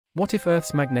What if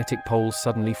Earth's magnetic poles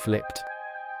suddenly flipped?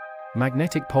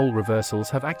 Magnetic pole reversals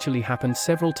have actually happened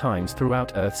several times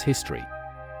throughout Earth's history.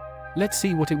 Let's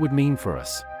see what it would mean for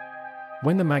us.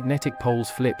 When the magnetic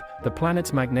poles flip, the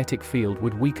planet's magnetic field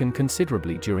would weaken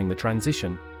considerably during the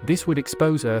transition. This would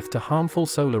expose Earth to harmful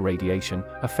solar radiation,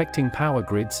 affecting power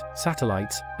grids,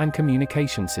 satellites, and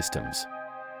communication systems.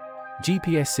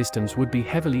 GPS systems would be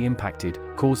heavily impacted,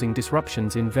 causing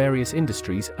disruptions in various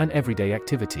industries and everyday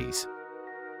activities.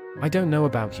 I don't know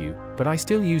about you, but I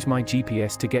still use my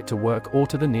GPS to get to work or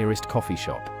to the nearest coffee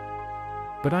shop.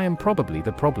 But I am probably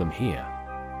the problem here.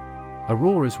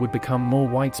 Auroras would become more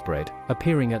widespread,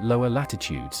 appearing at lower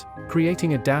latitudes,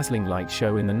 creating a dazzling light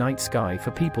show in the night sky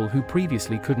for people who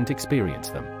previously couldn't experience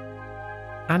them.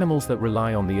 Animals that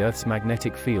rely on the Earth's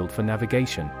magnetic field for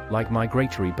navigation, like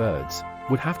migratory birds,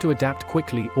 would have to adapt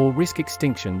quickly or risk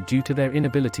extinction due to their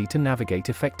inability to navigate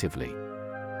effectively.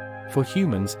 For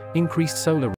humans, increased solar